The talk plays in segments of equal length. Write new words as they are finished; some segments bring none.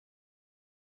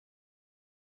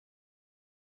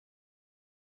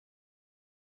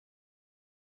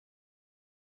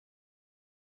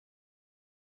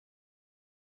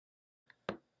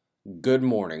Good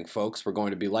morning, folks. We're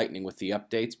going to be lightning with the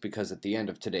updates because at the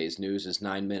end of today's news is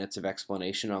 9 minutes of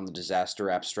explanation on the disaster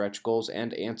app stretch goals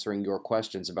and answering your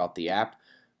questions about the app.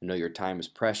 I know your time is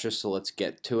precious, so let's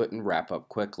get to it and wrap up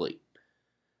quickly.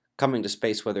 Coming to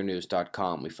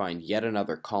spaceweathernews.com, we find yet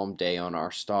another calm day on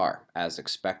our star, as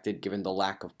expected given the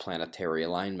lack of planetary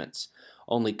alignments.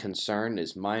 Only concern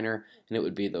is minor, and it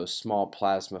would be those small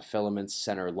plasma filaments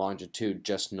center longitude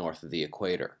just north of the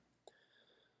equator.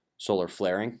 Solar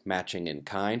flaring, matching in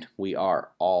kind, we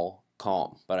are all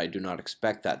calm, but I do not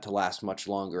expect that to last much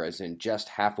longer, as in just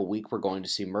half a week we're going to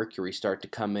see Mercury start to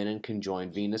come in and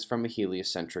conjoin Venus from a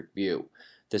heliocentric view.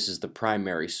 This is the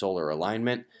primary solar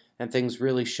alignment, and things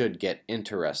really should get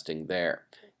interesting there.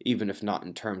 Even if not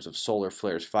in terms of solar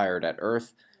flares fired at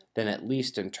Earth, then at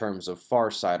least in terms of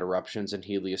far-side eruptions and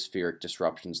heliospheric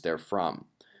disruptions therefrom.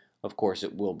 Of course,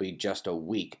 it will be just a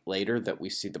week later that we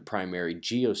see the primary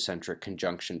geocentric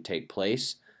conjunction take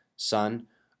place, Sun,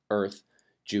 Earth,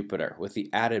 Jupiter, with the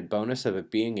added bonus of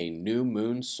it being a new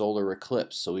moon solar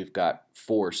eclipse, so we've got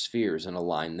 4 spheres in a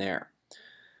line there.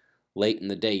 Late in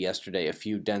the day yesterday, a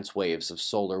few dense waves of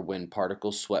solar wind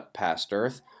particles swept past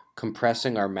Earth,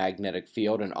 compressing our magnetic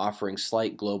field and offering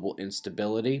slight global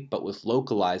instability, but with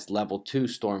localized level 2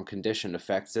 storm condition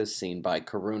effects as seen by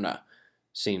Karuna.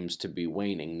 Seems to be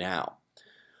waning now.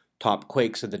 Top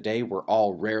quakes of the day were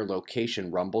all rare location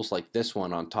rumbles like this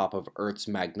one on top of Earth's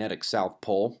magnetic south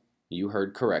pole. You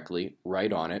heard correctly,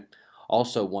 right on it.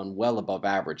 Also one well above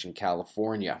average in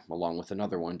California, along with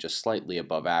another one just slightly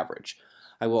above average.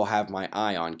 I will have my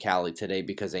eye on Cali today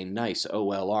because a nice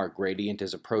OLR gradient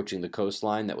is approaching the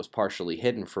coastline that was partially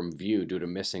hidden from view due to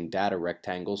missing data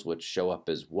rectangles which show up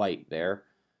as white there.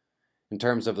 In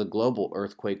terms of the global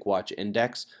earthquake watch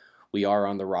index, we are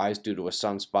on the rise due to a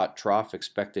sunspot trough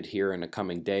expected here in the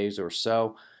coming days or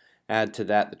so. Add to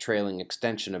that the trailing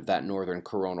extension of that northern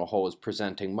coronal hole is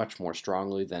presenting much more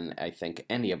strongly than I think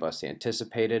any of us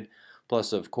anticipated.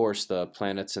 Plus, of course, the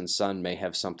planets and sun may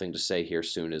have something to say here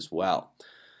soon as well.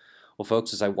 Well,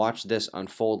 folks, as I watched this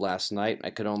unfold last night, I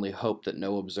could only hope that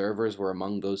no observers were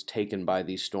among those taken by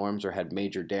these storms or had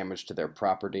major damage to their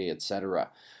property,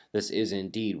 etc. This is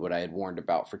indeed what I had warned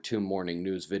about for 2 morning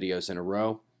news videos in a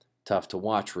row. Tough to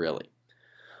watch, really.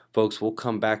 Folks, we'll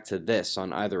come back to this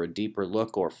on either a deeper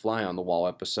look or fly on the wall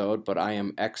episode, but I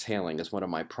am exhaling as one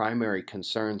of my primary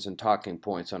concerns and talking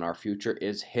points on our future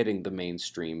is hitting the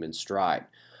mainstream in stride.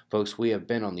 Folks, we have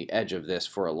been on the edge of this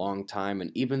for a long time,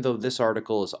 and even though this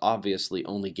article is obviously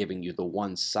only giving you the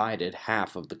one-sided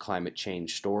half of the climate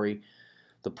change story,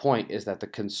 the point is that the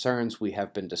concerns we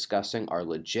have been discussing are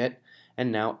legit, and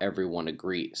now everyone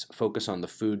agrees. Focus on the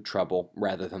food trouble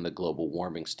rather than the global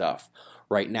warming stuff.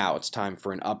 Right now, it's time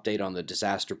for an update on the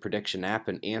disaster prediction app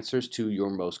and answers to your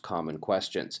most common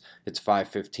questions. It's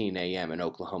 5:15 a.m. in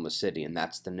Oklahoma City, and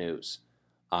that's the news.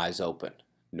 Eyes open,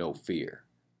 no fear.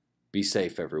 Be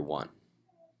safe, everyone.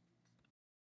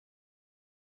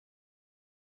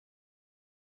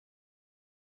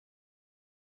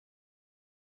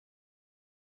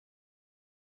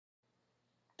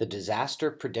 The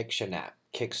Disaster Prediction App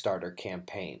Kickstarter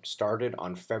campaign started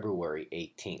on February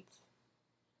 18th.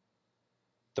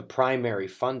 The primary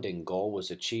funding goal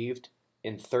was achieved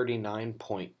in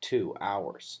 39.2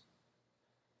 hours.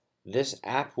 This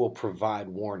app will provide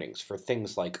warnings for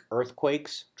things like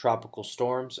earthquakes, tropical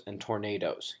storms, and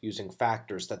tornadoes, using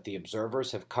factors that the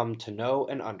observers have come to know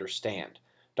and understand.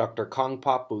 Dr.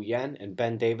 Kongpop Buyen and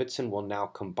Ben Davidson will now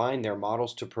combine their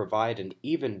models to provide an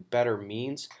even better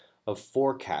means of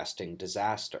forecasting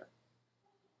disaster.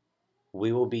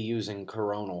 We will be using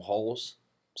coronal holes,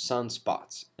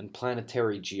 sunspots, and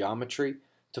planetary geometry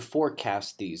to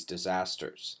forecast these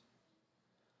disasters.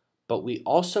 But we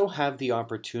also have the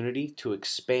opportunity to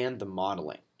expand the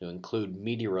modeling to include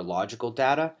meteorological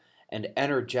data and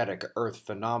energetic Earth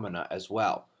phenomena as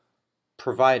well,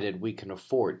 provided we can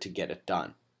afford to get it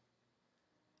done.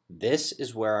 This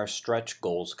is where our stretch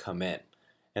goals come in,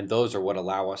 and those are what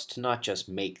allow us to not just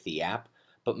make the app,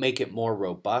 but make it more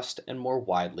robust and more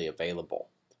widely available.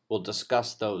 We'll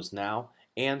discuss those now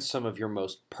and some of your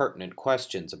most pertinent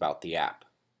questions about the app.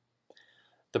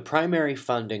 The primary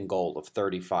funding goal of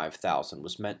 $35,000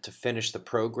 was meant to finish the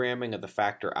programming of the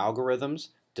factor algorithms,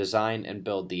 design and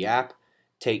build the app,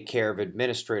 take care of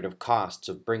administrative costs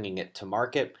of bringing it to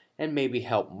market, and maybe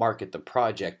help market the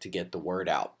project to get the word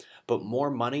out. But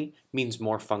more money means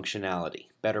more functionality,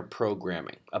 better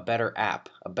programming, a better app,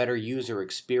 a better user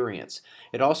experience.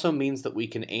 It also means that we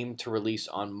can aim to release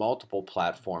on multiple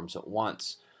platforms at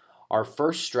once. Our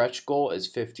first stretch goal is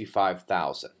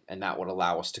 55,000, and that would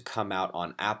allow us to come out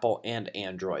on Apple and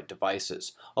Android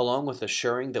devices, along with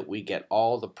assuring that we get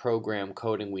all the program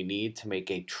coding we need to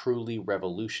make a truly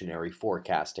revolutionary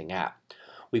forecasting app.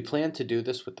 We plan to do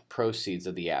this with the proceeds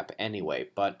of the app anyway,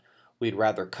 but we'd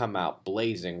rather come out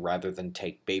blazing rather than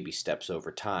take baby steps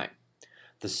over time.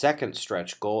 The second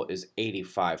stretch goal is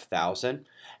 85,000,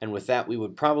 and with that we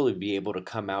would probably be able to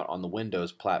come out on the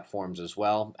Windows platforms as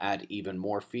well, add even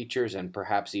more features, and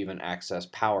perhaps even access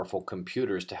powerful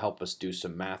computers to help us do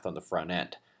some math on the front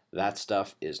end. That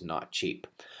stuff is not cheap.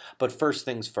 But first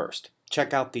things first,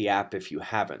 check out the app if you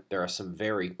haven't. There are some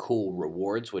very cool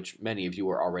rewards which many of you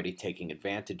are already taking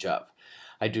advantage of.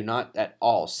 I do not at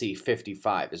all see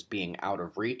 55 as being out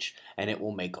of reach, and it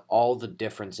will make all the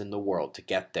difference in the world to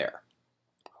get there.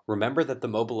 Remember that the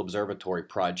Mobile Observatory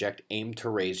project aimed to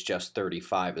raise just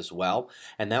 35 as well,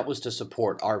 and that was to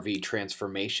support RV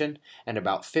transformation and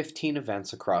about 15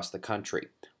 events across the country.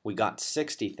 We got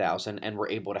 60,000 and were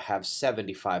able to have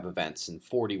 75 events in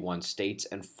 41 states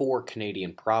and 4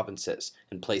 Canadian provinces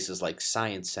in places like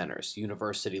science centers,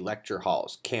 university lecture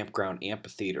halls, campground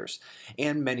amphitheaters,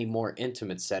 and many more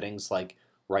intimate settings like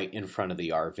right in front of the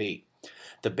RV.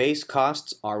 The base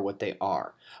costs are what they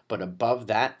are, but above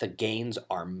that, the gains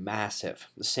are massive.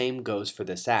 The same goes for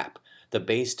this app. The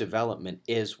base development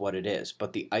is what it is,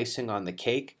 but the icing on the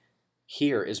cake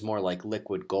here is more like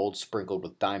liquid gold sprinkled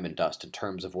with diamond dust in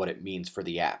terms of what it means for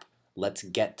the app. Let's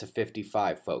get to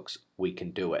 55, folks. We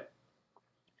can do it.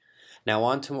 Now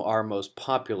on to our most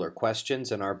popular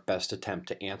questions and our best attempt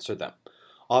to answer them.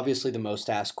 Obviously, the most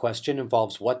asked question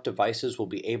involves what devices will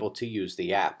be able to use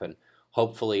the app, and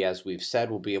hopefully, as we've said,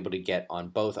 we'll be able to get on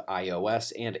both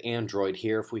iOS and Android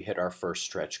here if we hit our first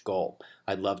stretch goal.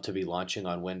 I'd love to be launching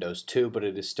on Windows too, but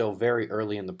it is still very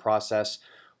early in the process.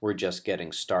 We're just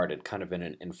getting started, kind of in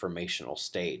an informational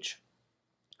stage.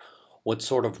 What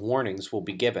sort of warnings will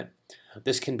be given?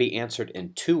 This can be answered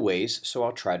in 2 ways, so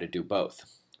I'll try to do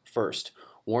both. First,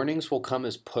 warnings will come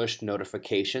as push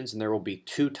notifications, and there will be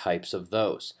 2 types of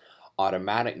those.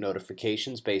 Automatic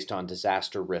notifications based on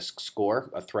disaster risk score,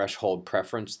 a threshold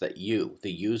preference that you,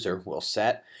 the user, will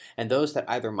set, and those that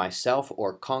either myself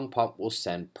or Kongpop will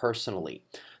send personally.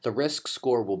 The risk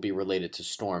score will be related to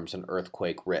storms and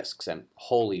earthquake risks and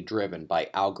wholly driven by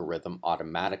algorithm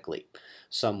automatically.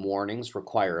 Some warnings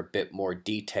require a bit more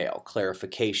detail,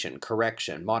 clarification,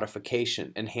 correction,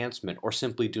 modification, enhancement, or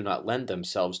simply do not lend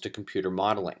themselves to computer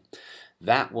modeling.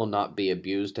 That will not be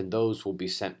abused, and those will be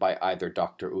sent by either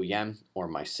Dr. Uyen or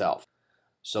myself.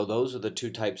 So those are the 2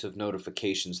 types of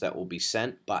notifications that will be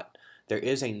sent, but there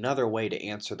is another way to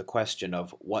answer the question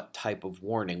of what type of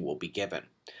warning will be given.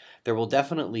 There will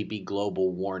definitely be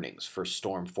global warnings for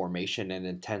storm formation and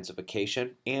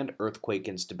intensification and earthquake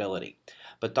instability.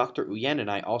 But Dr. Uyen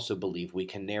and I also believe we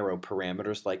can narrow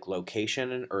parameters like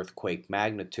location and earthquake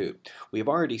magnitude. We have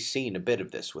already seen a bit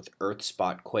of this with Earth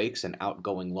spot quakes and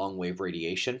outgoing long-wave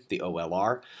radiation, the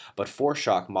OLR, but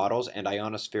foreshock models and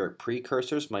ionospheric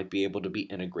precursors might be able to be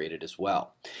integrated as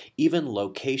well. Even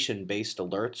location-based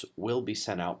alerts will be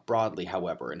sent out broadly,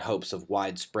 however, in hopes of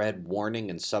widespread warning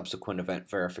and subsequent event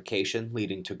verification,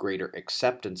 leading to greater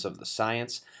acceptance of the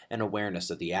science and awareness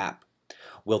of the app.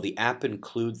 Will the app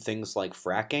include things like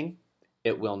fracking?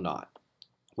 It will not.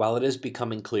 While it is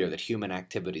becoming clear that human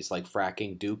activities like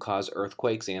fracking do cause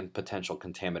earthquakes and potential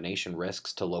contamination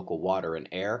risks to local water and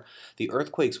air, the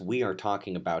earthquakes we are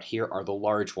talking about here are the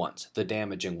large ones, the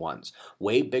damaging ones,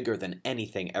 way bigger than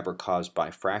anything ever caused by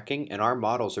fracking, and our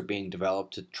models are being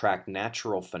developed to track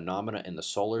natural phenomena in the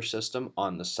solar system,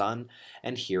 on the sun,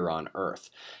 and here on Earth.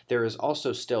 There is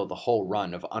also still the whole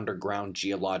run of underground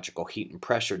geological heat and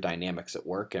pressure dynamics at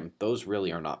work, and those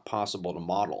really are not possible to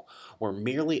model. We're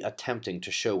merely attempting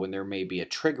to show when there may be a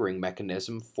triggering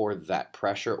mechanism for that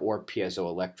pressure or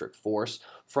piezoelectric force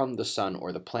from the sun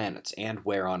or the planets, and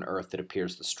where on Earth it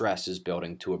appears the stress is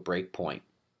building to a break point.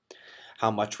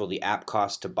 How much will the app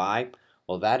cost to buy?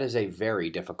 Well, that is a very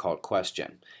difficult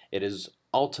question. It is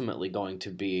ultimately going to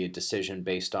be a decision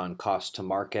based on cost to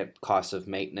market, cost of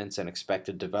maintenance, and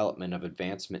expected development of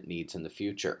advancement needs in the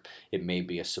future. It may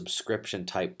be a subscription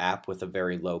type app with a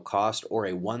very low cost, or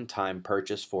a one-time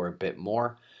purchase for a bit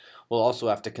more. We'll also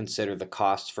have to consider the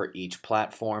costs for each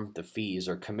platform, the fees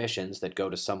or commissions that go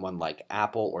to someone like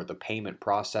Apple or the payment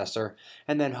processor,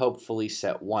 and then hopefully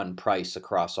set one price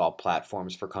across all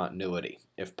platforms for continuity,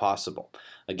 if possible.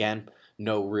 Again,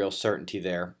 no real certainty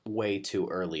there, way too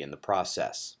early in the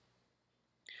process.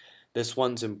 This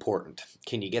one's important.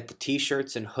 Can you get the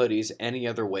t-shirts and hoodies any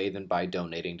other way than by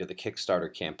donating to the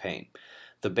Kickstarter campaign?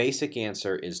 The basic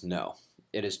answer is no.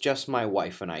 It is just my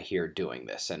wife and I here doing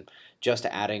this, and just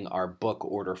adding our book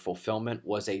order fulfillment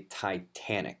was a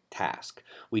titanic task.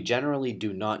 We generally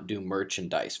do not do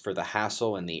merchandise for the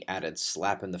hassle and the added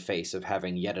slap in the face of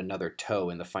having yet another toe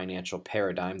in the financial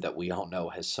paradigm that we all know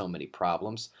has so many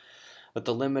problems. But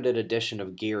the limited edition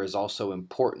of gear is also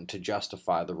important to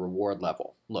justify the reward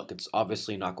level. Look, it's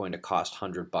obviously not going to cost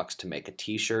 $100 to make a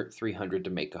t-shirt, $300 to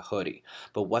make a hoodie,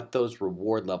 but what those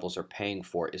reward levels are paying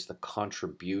for is the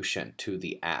contribution to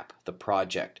the app, the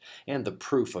project, and the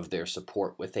proof of their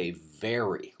support with a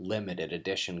very limited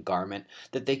edition garment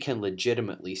that they can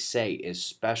legitimately say is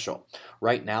special.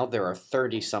 Right now there are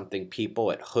 30-something people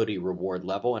at hoodie reward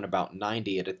level and about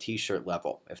 90 at a t-shirt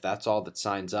level. If that's all that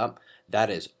signs up, that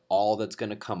is all that's going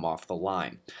to come off the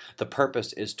line. The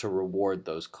purpose is to reward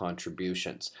those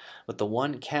contributions. But the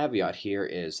one caveat here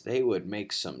is they would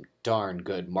make some darn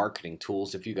good marketing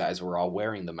tools if you guys were all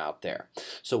wearing them out there.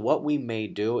 So what we may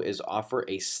do is offer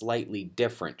a slightly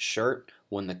different shirt,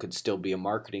 one that could still be a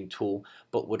marketing tool,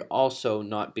 but would also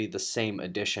not be the same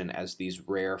edition as these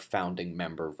rare founding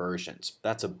member versions.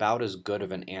 That's about as good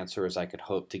of an answer as I could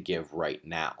hope to give right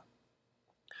now.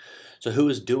 So who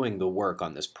is doing the work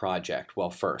on this project?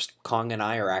 Well, first, Kong and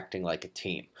I are acting like a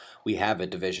team. We have a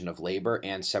division of labor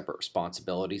and separate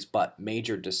responsibilities, but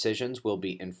major decisions will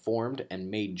be informed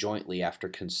and made jointly after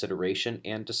consideration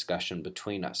and discussion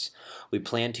between us. We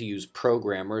plan to use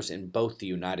programmers in both the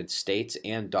United States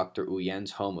and Dr.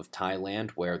 Uyen's home of Thailand,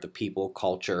 where the people,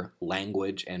 culture,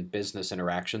 language, and business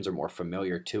interactions are more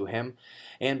familiar to him.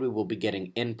 And we will be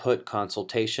getting input,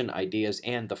 consultation, ideas,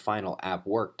 and the final app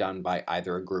work done by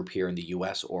either a group here in the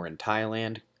US or in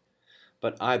Thailand.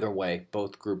 But either way,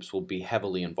 both groups will be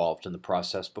heavily involved in the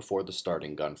process before the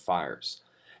starting gun fires.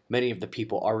 Many of the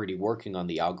people already working on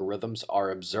the algorithms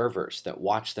are observers that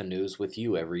watch the news with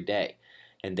you every day,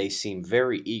 and they seem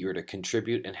very eager to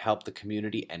contribute and help the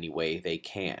community any way they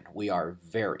can. We are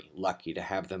very lucky to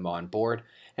have them on board,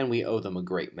 and we owe them a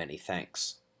great many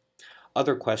thanks.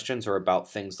 Other questions are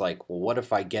about things like, well, what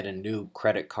if I get a new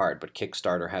credit card but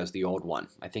Kickstarter has the old one?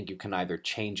 I think you can either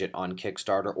change it on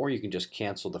Kickstarter or you can just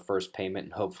cancel the first payment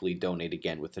and hopefully donate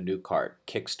again with the new card.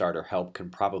 Kickstarter help can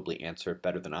probably answer it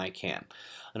better than I can.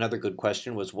 Another good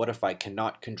question was, what if I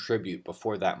cannot contribute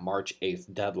before that March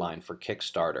 8th deadline for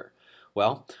Kickstarter?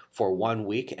 Well, for 1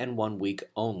 week and 1 week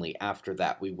only after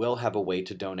that, we will have a way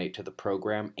to donate to the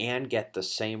program and get the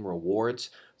same rewards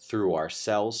through our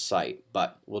Sells site,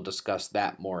 but we'll discuss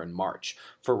that more in March.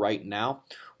 For right now,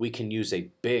 we can use a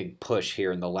big push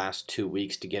here in the last 2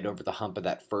 weeks to get over the hump of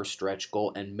that first stretch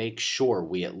goal and make sure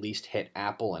we at least hit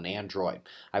Apple and Android.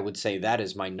 I would say that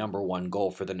is my #1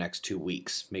 goal for the next 2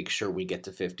 weeks. Make sure we get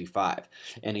to 55.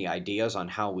 Any ideas on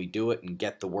how we do it and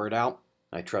get the word out?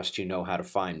 I trust you know how to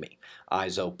find me.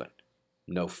 Eyes open.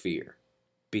 No fear.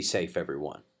 Be safe,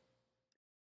 everyone.